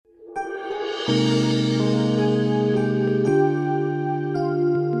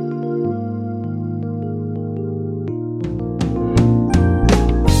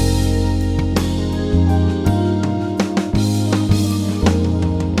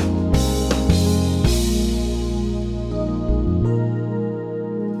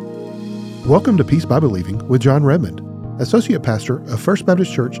Welcome to Peace by Believing with Jon Redmond, Associate Pastor of First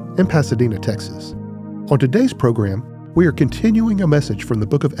Baptist Church in Pasadena, Texas. On today's program, we are continuing a message from the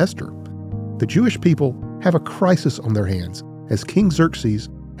book of Esther. The Jewish people have a crisis on their hands as King Xerxes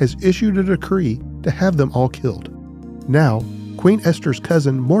has issued a decree to have them all killed. Now, Queen Esther's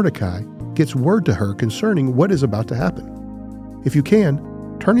cousin Mordecai gets word to her concerning what is about to happen. If you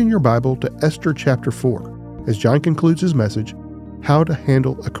can, turn in your Bible to Esther chapter 4 as John concludes his message, How to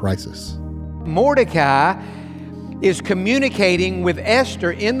Handle a Crisis. Mordecai is communicating with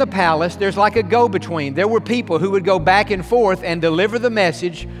Esther in the palace. There's like a go-between. There were people who would go back and forth and deliver the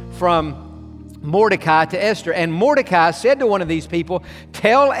message from Mordecai to Esther. And Mordecai said to one of these people,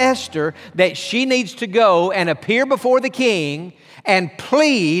 tell Esther that she needs to go and appear before the king and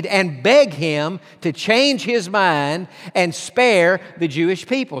plead and beg him to change his mind and spare the Jewish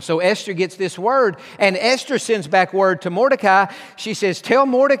people. So Esther gets this word, and Esther sends back word to Mordecai. She says, tell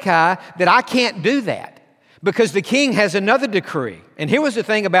Mordecai that I can't do that because the king has another decree. And here was the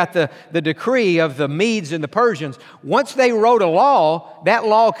thing about the decree of the Medes and the Persians. Once they wrote a law, that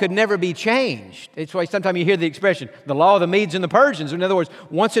law could never be changed. It's why sometimes you hear the expression, the law of the Medes and the Persians. In other words,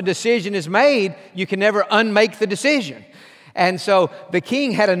 once a decision is made, you can never unmake the decision. And so the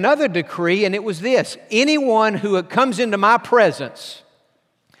king had another decree, and it was this: anyone who comes into my presence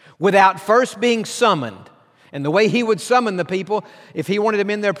without first being summoned, and the way he would summon the people, if he wanted them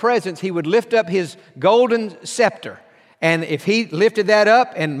in their presence, he would lift up his golden scepter. And if he lifted that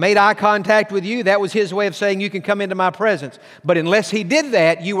up and made eye contact with you, that was his way of saying you can come into my presence. But unless he did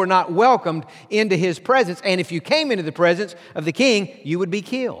that, you were not welcomed into his presence. And if you came into the presence of the king, you would be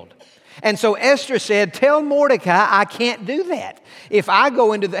killed. And so Esther said, tell Mordecai I can't do that. If I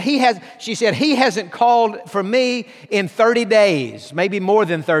go into she said, he hasn't called for me in 30 days, maybe more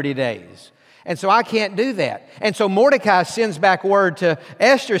than 30 days. And so I can't do that. And so Mordecai sends back word to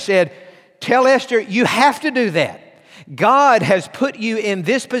Esther, said, tell Esther, you have to do that. God has put you in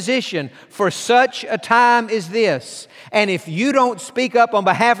this position for such a time as this. And if you don't speak up on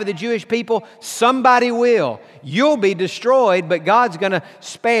behalf of the Jewish people, somebody will. You'll be destroyed, but God's going to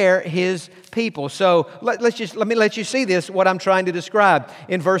spare His people. So let me let you see this, what I'm trying to describe.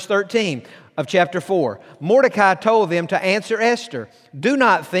 In verse 13 of chapter 4, Mordecai told them to answer Esther, do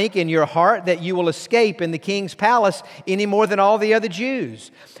not think in your heart that you will escape in the king's palace any more than all the other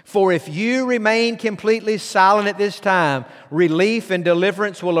Jews. For if you remain completely silent at this time, relief and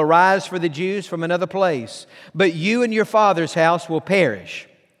deliverance will arise for the Jews from another place. But you and your father's house will perish.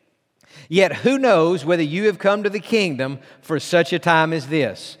 Yet who knows whether you have come to the kingdom for such a time as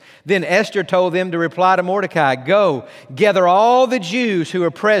this? Then Esther told them to reply to Mordecai, go, gather all the Jews who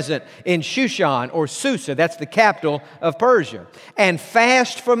are present in Shushan or Susa, that's the capital of Persia, and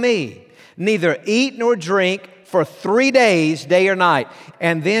fast for me, neither eat nor drink for 3 days, day or night.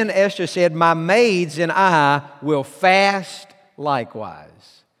 And then Esther said, my maids and I will fast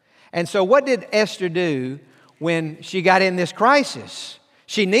likewise. And so what did Esther do when she got in this crisis?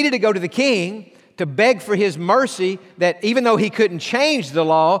 She needed to go to the king to beg for his mercy, that even though he couldn't change the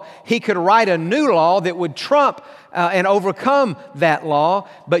law, he could write a new law that would trump and overcome that law.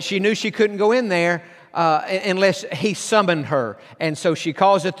 But she knew she couldn't go in there unless he summoned her. And so she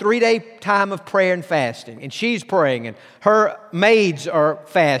calls a 3-day time of prayer and fasting. And she's praying, and her maids are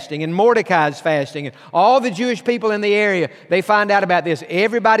fasting, and Mordecai's fasting, and all the Jewish people in the area, they find out about this.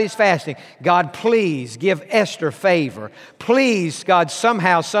 Everybody's fasting. God, please give Esther favor. Please, God,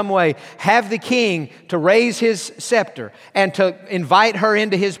 somehow, some way, have the king to raise his scepter and to invite her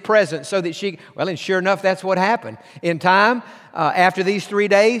into his presence so that she, well, and sure enough, that's what happened. In time, after these 3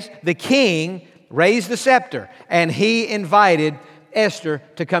 days, the king raised the scepter, and he invited Esther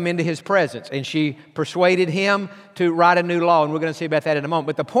to come into his presence, and she persuaded him to write a new law, and we're going to see about that in a moment.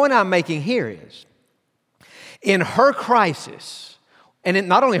 But the point I'm making here is, in her crisis, and in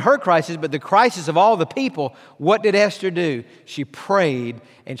not only her crisis, but the crisis of all the people, what did Esther do? She prayed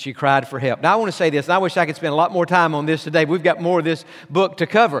and she cried for help. Now I want to say this, and I wish I could spend a lot more time on this today, but we've got more of this book to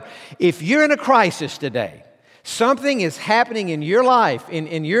cover. If you're in a crisis today, something is happening in your life,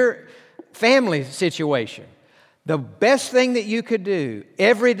 in your family situation, the best thing that you could do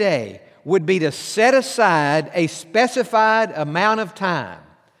every day would be to set aside a specified amount of time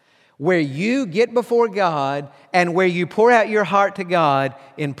where you get before God and where you pour out your heart to God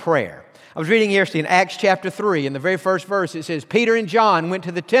in prayer. I was reading yesterday in Acts chapter 3, in the very first verse, it says, Peter and John went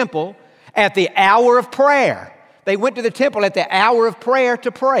to the temple At the hour of prayer. They went to the temple at the hour of prayer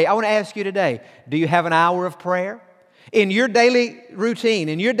to pray. I want to ask you today, do you have an hour of prayer? In your daily routine,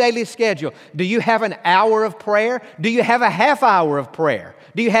 in your daily schedule, do you have an hour of prayer? Do you have a half hour of prayer?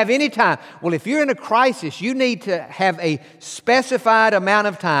 Do you have any time? Well, if you're in a crisis, you need to have a specified amount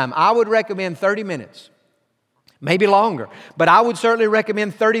of time. I would recommend 30 minutes. Maybe longer, but I would certainly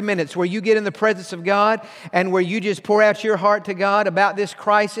recommend 30 minutes where you get in the presence of God and where you just pour out your heart to God about this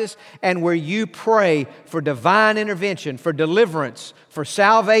crisis and where you pray for divine intervention, for deliverance, for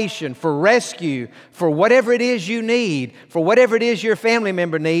salvation, for rescue, for whatever it is you need, for whatever it is your family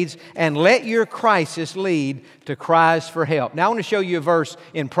member needs, and let your crisis lead to cries for help. Now I want to show you a verse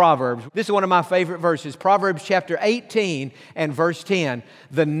in Proverbs. This is one of my favorite verses, Proverbs chapter 18 and verse 10.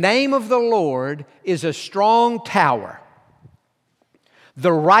 The name of the Lord is a strong tower.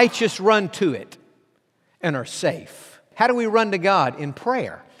 The righteous run to it and are safe. How do we run to God? In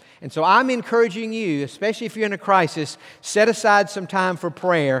prayer. And so I'm encouraging you, especially if you're in a crisis, set aside some time for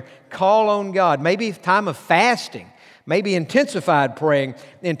prayer. Call on God. Maybe a time of fasting. Maybe intensified praying,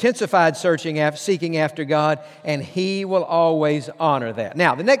 intensified searching, seeking after God, and He will always honor that.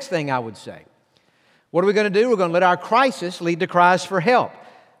 Now, the next thing I would say, what are we going to do? We're going to let our crisis lead to cries for help.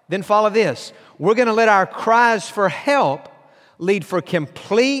 Then follow this. We're going to let our cries for help lead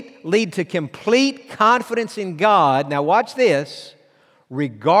to complete confidence in God. Now watch this.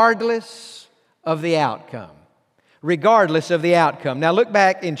 Regardless of the outcome. Regardless of the outcome. Now look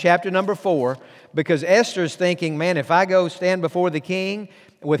back in chapter number 4, because Esther's thinking, man, if I go stand before the king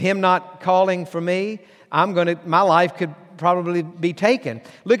with him not calling for me, my life could probably be taken.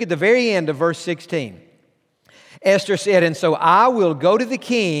 Look at the very end of verse 16. Esther said, and so I will go to the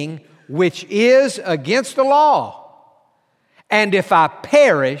king, which is against the law. And if I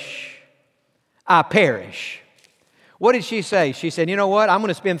perish, I perish. What did she say? She said, you know what? I'm going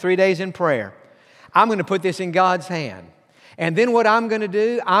to spend 3 days in prayer. I'm going to put this in God's hand. And then what I'm going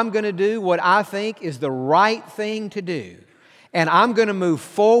to do what I think is the right thing to do. And I'm going to move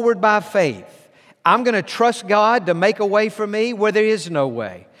forward by faith. I'm going to trust God to make a way for me where there is no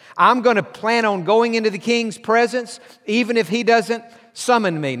way. I'm going to plan on going into the king's presence even if he doesn't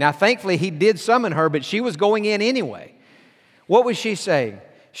summon me. Now, thankfully, he did summon her, but she was going in anyway. What was she saying?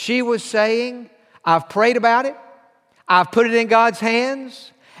 She was saying, I've prayed about it. I've put it in God's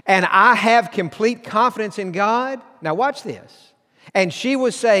hands, and I have complete confidence in God. Now watch this. And she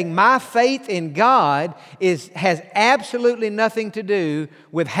was saying, my faith in God has absolutely nothing to do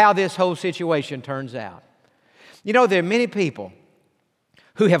with how this whole situation turns out. You know, there are many people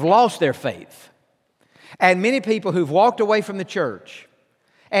who have lost their faith, and many people who've walked away from the church,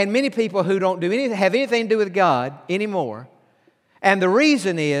 and many people who don't have anything to do with God anymore. And the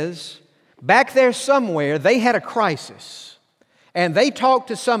reason is, back there somewhere, they had a crisis. And they talked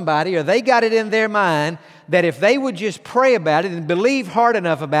to somebody, or they got it in their mind that if they would just pray about it and believe hard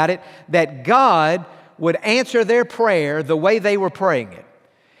enough about it, that God would answer their prayer the way they were praying it.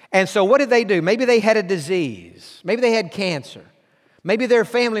 And so what did they do? Maybe they had a disease. Maybe they had cancer. Maybe their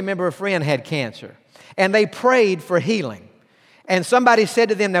family member or friend had cancer. And they prayed for healing. And somebody said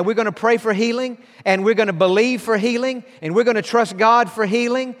to them, now we're going to pray for healing, and we're going to believe for healing, and we're going to trust God for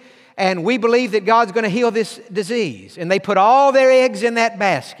healing, and we believe that God's going to heal this disease. And they put all their eggs in that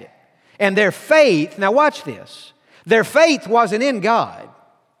basket. And their faith, now watch this, their faith wasn't in God.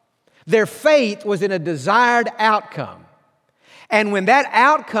 Their faith was in a desired outcome. And when that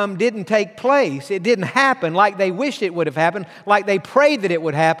outcome didn't take place, it didn't happen like they wished it would have happened, like they prayed that it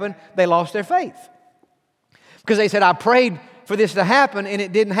would happen, they lost their faith. Because they said, I prayed for this to happen and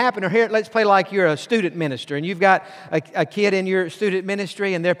it didn't happen. Or here, let's play like you're a student minister and you've got a kid in your student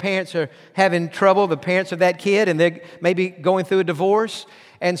ministry and their parents are having trouble, the parents of that kid, and they're maybe going through a divorce.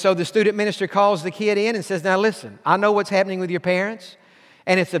 And so the student minister calls the kid in and says, now listen, I know what's happening with your parents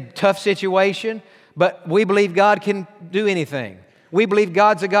and it's a tough situation, but we believe God can do anything. We believe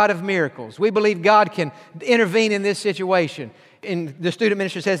God's a God of miracles. We believe God can intervene in this situation. And the student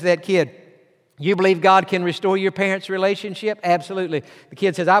minister says to that kid, you believe God can restore your parents' relationship? Absolutely. The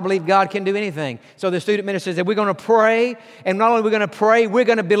kid says, I believe God can do anything. So the student minister says, we're going to pray, and not only are we going to pray, we're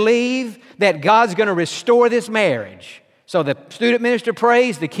going to believe that God's going to restore this marriage. So the student minister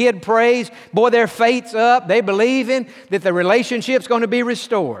prays, the kid prays, boy, their faith's up, they believe in that the relationship's going to be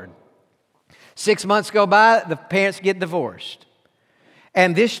restored. 6 months go by, the parents get divorced.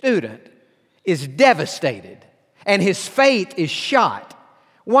 And this student is devastated, and his faith is shot.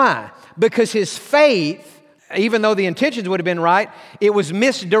 Why? Because his faith even though the intentions would have been right, it was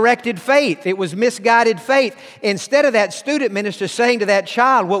misdirected faith. It was misguided faith. Instead of that student minister saying to that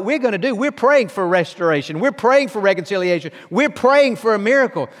child, what we're going to do, we're praying for restoration. We're praying for reconciliation. We're praying for a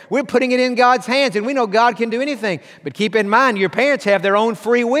miracle. We're putting it in God's hands, and we know God can do anything. But keep in mind, your parents have their own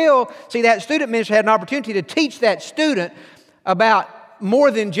free will. See, that student minister had an opportunity to teach that student about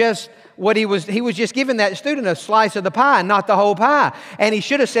more than just what he was just giving that student a slice of the pie, not the whole pie. And he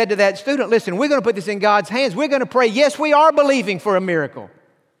should have said to that student, listen, we're going to put this in God's hands. We're going to pray. Yes, we are believing for a miracle.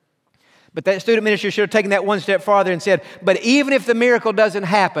 But that student minister should have taken that one step farther and said, but even if the miracle doesn't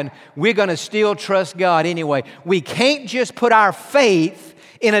happen, we're going to still trust God anyway. We can't just put our faith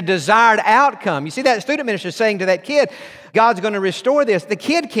in a desired outcome. You see, that student minister saying to that kid, God's going to restore this. The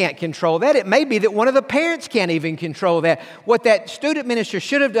kid can't control that. It may be that one of the parents can't even control that. What that student minister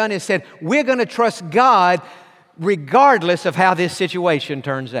should have done is said, we're going to trust God regardless of how this situation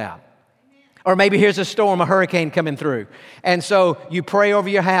turns out. Or maybe here's a storm, a hurricane coming through. And so you pray over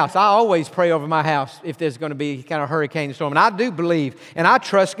your house. I always pray over my house if there's going to be kind of a hurricane storm. And I do believe, and I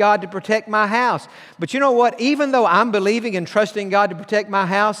trust God to protect my house. But you know what? Even though I'm believing and trusting God to protect my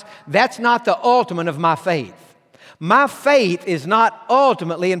house, that's not the ultimate of my faith. My faith is not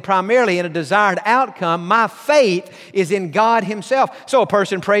ultimately and primarily in a desired outcome. My faith is in God Himself. So a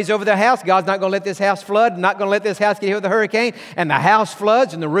person prays over their house. God's not going to let this house flood, not going to let this house get hit with a hurricane. And the house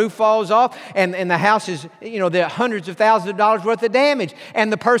floods and the roof falls off. And the house is, there are hundreds of thousands of dollars worth of damage.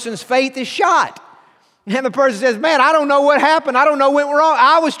 And the person's faith is shot. And the person says, man, I don't know what happened. I don't know what went wrong.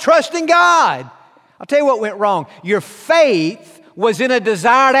 I was trusting God. I'll tell you what went wrong. Your faith was in a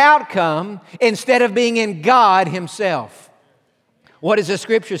desired outcome instead of being in God Himself. What does the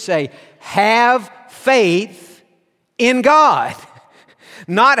Scripture say? Have faith in God.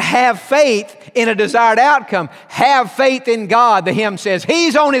 Not have faith in a desired outcome. Have faith in God. The hymn says,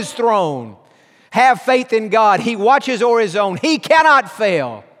 He's on His throne. Have faith in God. He watches o'er His own. He cannot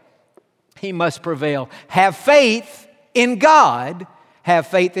fail. He must prevail. Have faith in God. Have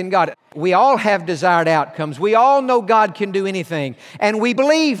faith in God. We all have desired outcomes. We all know God can do anything. And we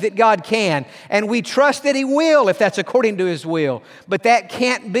believe that God can. And we trust that He will if that's according to His will. But that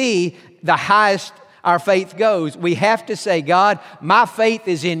can't be the highest our faith goes. We have to say, God, my faith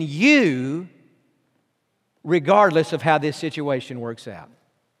is in You regardless of how this situation works out.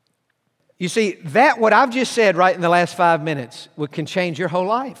 You see, what I've just said right in the last 5 minutes can change your whole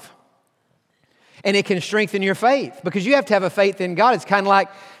life. And it can strengthen your faith because you have to have a faith in God. It's kind of like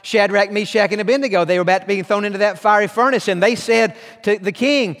Shadrach, Meshach, and Abednego. They were about to be thrown into that fiery furnace, and they said to the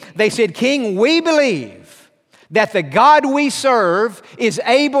king, King, we believe that the God we serve is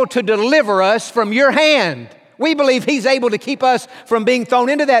able to deliver us from Your hand. We believe He's able to keep us from being thrown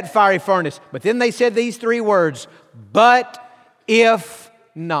into that fiery furnace. But then they said these 3 words, but if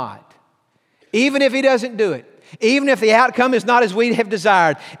not. Even if He doesn't do it. Even if the outcome is not as we have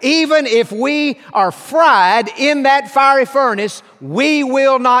desired, even if we are fried in that fiery furnace, we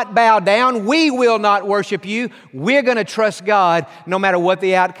will not bow down. We will not worship You. We're going to trust God no matter what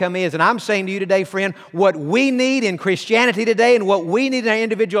the outcome is. And I'm saying to you today, friend, what we need in Christianity today and what we need in our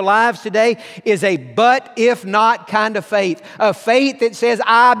individual lives today is a but if not kind of faith. A faith that says,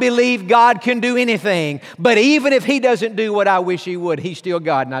 I believe God can do anything. But even if He doesn't do what I wish He would, He's still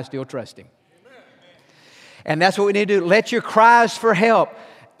God and I still trust Him. And that's what we need to do. Let your cries for help,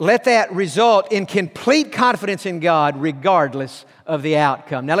 let that result in complete confidence in God regardless of the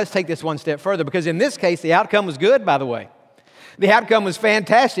outcome. Now let's take this one step further because in this case, the outcome was good, by the way. The outcome was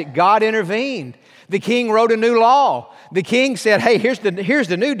fantastic. God intervened. The king wrote a new law. The king said, hey, here's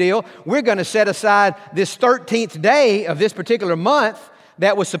the new deal. We're going to set aside this 13th day of this particular month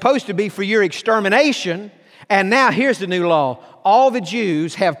that was supposed to be for your extermination. And now here's the new law. All the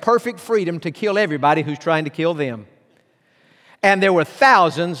Jews have perfect freedom to kill everybody who's trying to kill them. And there were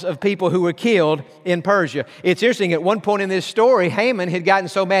thousands of people who were killed in Persia. It's interesting, at one point in this story, Haman had gotten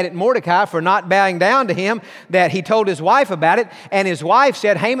so mad at Mordecai for not bowing down to him that he told his wife about it. And his wife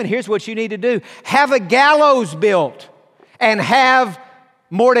said, Haman, here's what you need to do. Have a gallows built and have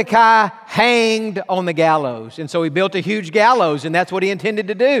Mordecai hanged on the gallows. And so he built a huge gallows, and that's what he intended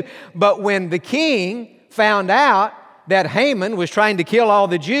to do. But when the king found out that Haman was trying to kill all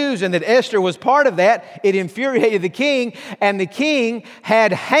the Jews and that Esther was part of that, it infuriated the king, and the king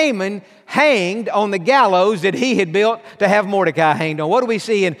had Haman hanged on the gallows that he had built to have Mordecai hanged on. What do we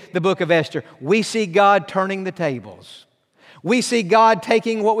see in the book of Esther? We see God turning the tables. We see God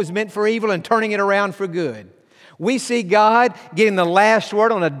taking what was meant for evil and turning it around for good. We see God getting the last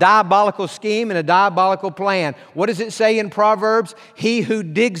word on a diabolical scheme and a diabolical plan. What does it say in Proverbs? He who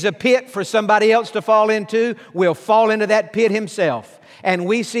digs a pit for somebody else to fall into will fall into that pit himself. And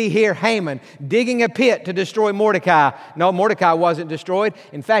we see here Haman digging a pit to destroy Mordecai. No, Mordecai wasn't destroyed.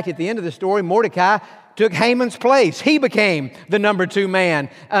 In fact, at the end of the story, Mordecai took Haman's place. He became the number 2 man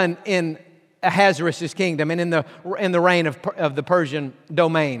in Ahasuerus' kingdom and in the reign of the Persian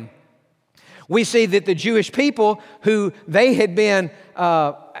domain. We see that the Jewish people who they had been,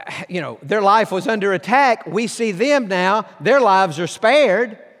 their life was under attack. We see them now, their lives are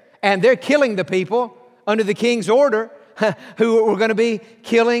spared, and they're killing the people under the king's order who were going to be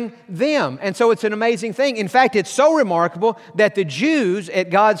killing them. And so it's an amazing thing. In fact, it's so remarkable that the Jews, at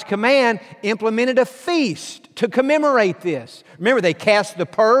God's command, implemented a feast to commemorate this. Remember, they cast the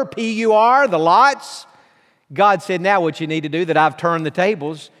P-U-R, the lots. God said, now what you need to do, that I've turned the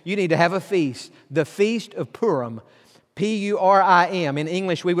tables, you need to have a feast. The Feast of Purim. P-U-R-I-M. In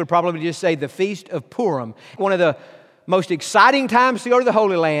English, we would probably just say the Feast of Purim. One of the most exciting times to go to the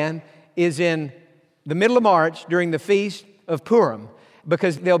Holy Land is in the middle of March during the Feast of Purim,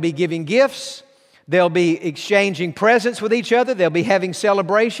 because they'll be giving gifts, they'll be exchanging presents with each other, they'll be having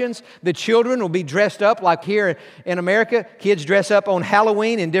celebrations. The children will be dressed up like here in America. Kids dress up on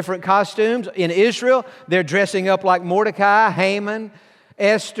Halloween in different costumes. In Israel, they're dressing up like Mordecai, Haman,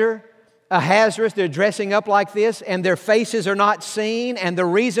 Esther, Ahasuerus. They're dressing up like this, and their faces are not seen. And the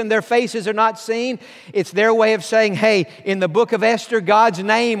reason their faces are not seen, it's their way of saying, hey, in the book of Esther, God's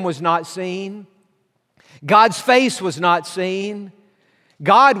name was not seen. God's face was not seen.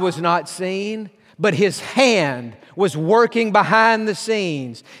 God was not seen, but His hand was working behind the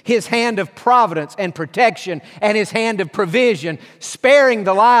scenes. His hand of providence and protection and His hand of provision, sparing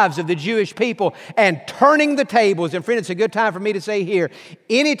the lives of the Jewish people and turning the tables. And friend, it's a good time for me to say here,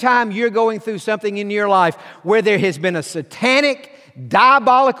 anytime you're going through something in your life where there has been a satanic,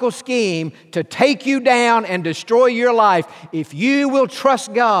 diabolical scheme to take you down and destroy your life, if you will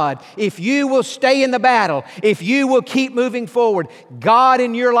trust God, if you will stay in the battle, if you will keep moving forward, God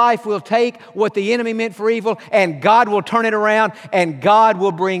in your life will take what the enemy meant for evil and God will turn it around and God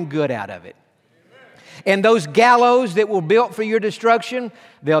will bring good out of it. And those gallows that were built for your destruction,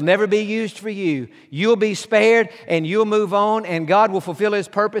 they'll never be used for you. You'll be spared and you'll move on, and God will fulfill His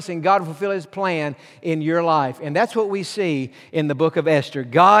purpose and God will fulfill His plan in your life. And that's what we see in the book of Esther.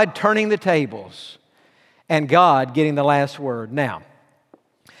 God turning the tables and God getting the last word. Now,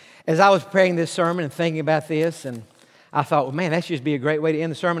 as I was preparing this sermon and thinking about this, and I thought, well, man, that should just be a great way to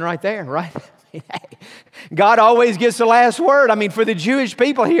end the sermon right there, right? God always gets the last word. I mean, for the Jewish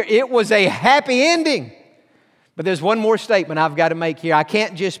people here, it was a happy ending. But there's one more statement I've got to make here. I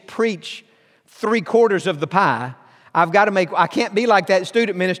can't just preach 3/4 of the pie. I can't be like that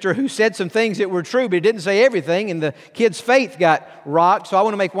student minister who said some things that were true, but he didn't say everything, and the kid's faith got rocked. So I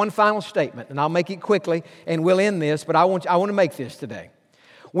want to make one final statement, and I'll make it quickly, and we'll end this, but I want to make this today.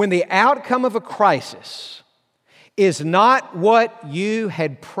 When the outcome of a crisis is not what you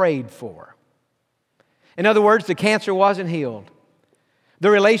had prayed for, in other words, the cancer wasn't healed,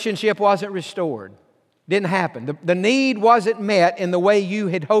 the relationship wasn't restored, didn't happen, the need wasn't met in the way you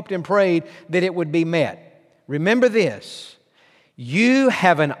had hoped and prayed that it would be met. Remember this, you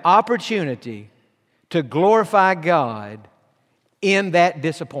have an opportunity to glorify God in that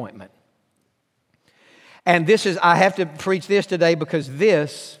disappointment. And I have to preach this today because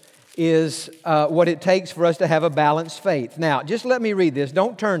this is what it takes for us to have a balanced faith. Now, just let me read this.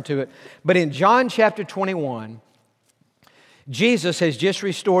 Don't turn to it. But in John chapter 21, Jesus has just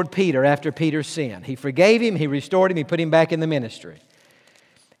restored Peter after Peter's sin. He forgave him, He restored him, He put him back in the ministry.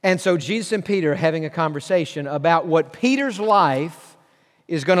 And so Jesus and Peter are having a conversation about what Peter's life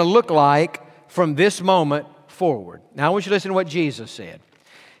is going to look like from this moment forward. Now, I want you to listen to what Jesus said.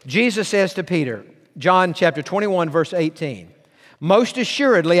 Jesus says to Peter, John chapter 21, verse 18, "Most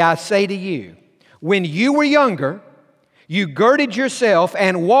assuredly I say to you, when you were younger, you girded yourself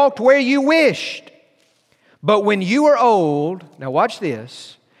and walked where you wished. But when you are old," now watch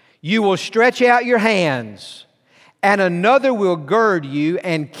this, "you will stretch out your hands, and another will gird you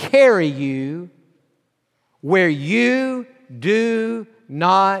and carry you where you do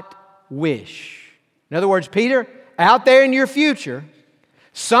not wish." In other words, Peter, out there in your future,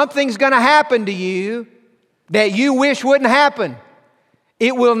 something's going to happen to you that you wish wouldn't happen.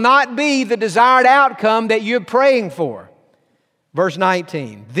 It will not be the desired outcome that you're praying for. Verse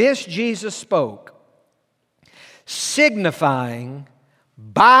 19, "This Jesus spoke, signifying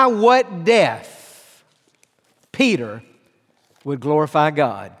by what death Peter would glorify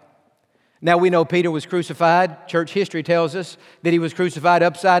God." Now we know Peter was crucified. Church history tells us that he was crucified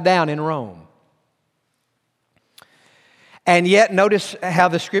upside down in Rome. And yet notice how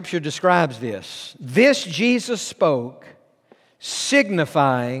the Scripture describes this. This Jesus spoke,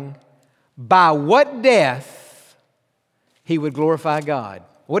 signifying by what death he would glorify God.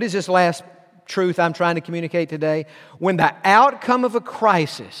 What is this last truth I'm trying to communicate today? When the outcome of a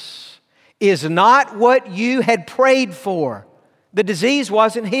crisis is not what you had prayed for, the disease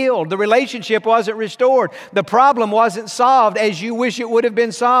wasn't healed, the relationship wasn't restored, the problem wasn't solved as you wish it would have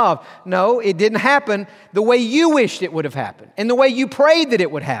been solved. No, it didn't happen the way you wished it would have happened and the way you prayed that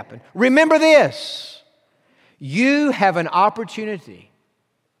it would happen. Remember this: you have an opportunity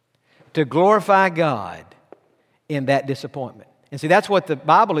to glorify God in that disappointment. And see, that's what the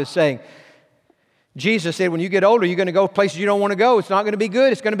Bible is saying. Jesus said, when you get older, you're going to go places you don't want to go. It's not going to be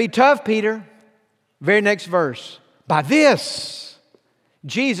good. It's going to be tough, Peter. Very next verse. By this,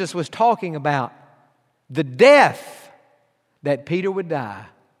 Jesus was talking about the death that Peter would die,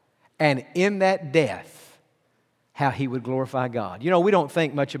 and in that death, how he would glorify God. You know, we don't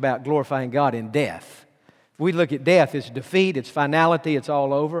think much about glorifying God in death. We look at death as defeat, it's finality, it's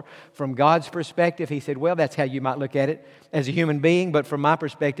all over. From God's perspective, he said, well, that's how you might look at it as a human being, but from my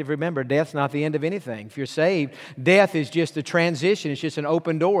perspective, remember, death's not the end of anything. If you're saved, death is just a transition. It's just an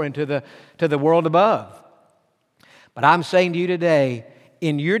open door into the world above. But I'm saying to you today,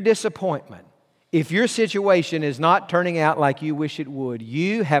 in your disappointment, if your situation is not turning out like you wish it would,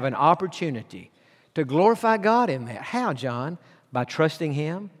 you have an opportunity to glorify God in that. How, John? By trusting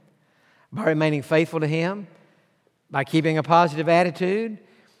Him, by remaining faithful to Him, by keeping a positive attitude,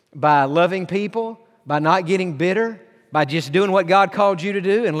 by loving people, by not getting bitter, by just doing what God called you to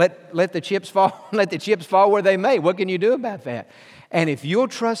do and let the chips fall, let the chips fall where they may. What can you do about that? And if you'll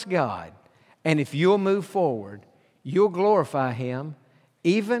trust God and if you'll move forward, you'll glorify Him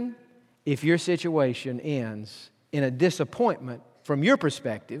even if your situation ends in a disappointment from your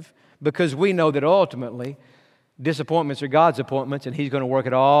perspective, because we know that ultimately disappointments are God's appointments, and He's going to work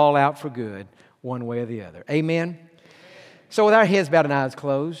it all out for good one way or the other. Amen? So with our heads bowed and eyes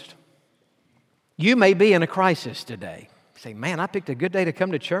closed, you may be in a crisis today. Say, man, I picked a good day to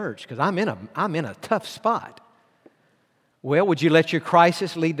come to church because I'm in a tough spot. Well, would you let your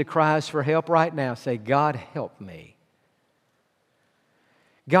crisis lead to cries for help right now? Say, God, help me.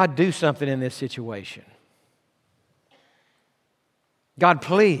 God, do something in this situation. God,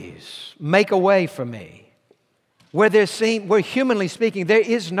 please make a way for me. Where humanly speaking, there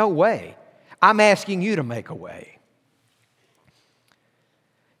is no way. I'm asking you to make a way.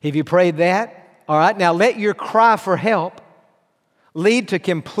 Have you prayed that? All right, now let your cry for help lead to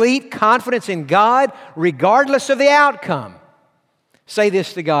complete confidence in God regardless of the outcome. Say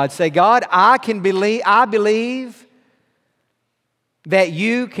this to God. Say, God, I believe that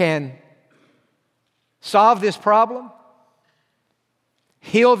you can solve this problem,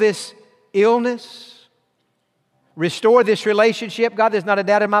 heal this illness, restore this relationship. God, there's not a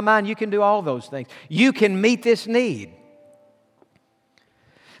doubt in my mind you can do all those things. You can meet this need.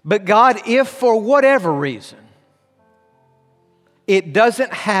 But God, if for whatever reason it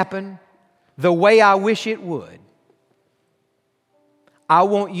doesn't happen the way I wish it would, I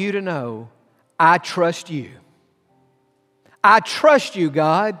want you to know I trust you. I trust you,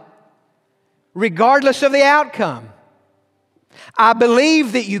 God, regardless of the outcome. I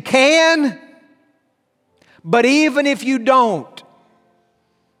believe that you can, but even if you don't,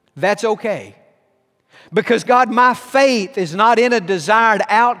 that's okay. Because God, my faith is not in a desired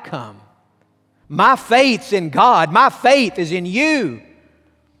outcome. My faith's in God. My faith is in you.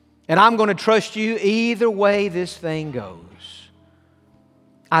 And I'm going to trust you either way this thing goes.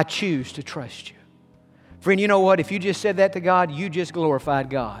 I choose to trust you. Friend, you know what? If you just said that to God, you just glorified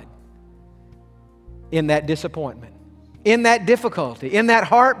God in that disappointment, in that difficulty, in that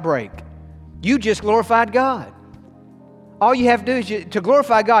heartbreak. You just glorified God. All you have to do is to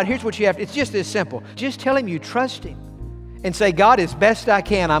glorify God. Here's what you have to, it's just this simple. Just tell Him you trust Him and say, God, as best I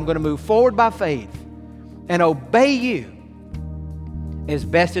can, I'm going to move forward by faith and obey you as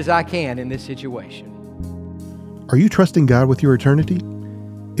best as I can in this situation. Are you trusting God with your eternity?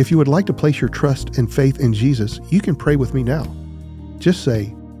 If you would like to place your trust and faith in Jesus, you can pray with me now. Just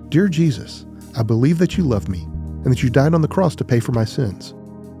say, Dear Jesus, I believe that you love me and that you died on the cross to pay for my sins.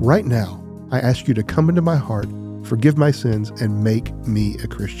 Right now, I ask you to come into my heart, forgive my sins, and make me a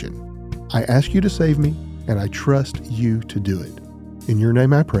Christian. I ask you to save me, and I trust you to do it. In your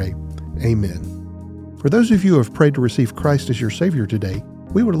name I pray, amen. For those of you who have prayed to receive Christ as your Savior today,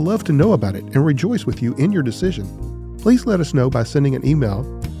 we would love to know about it and rejoice with you in your decision. Please let us know by sending an email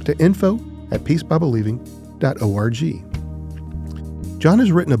to info@peacebybelieving.org. Jon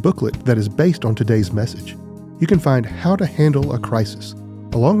has written a booklet that is based on today's message. You can find How to Handle a Crisis,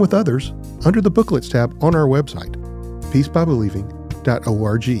 along with others, under the Booklets tab on our website,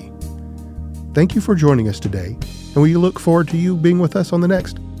 peacebybelieving.org. Thank you for joining us today, and we look forward to you being with us on the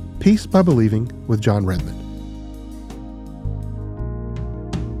next Peace by Believing with Jon Redmond.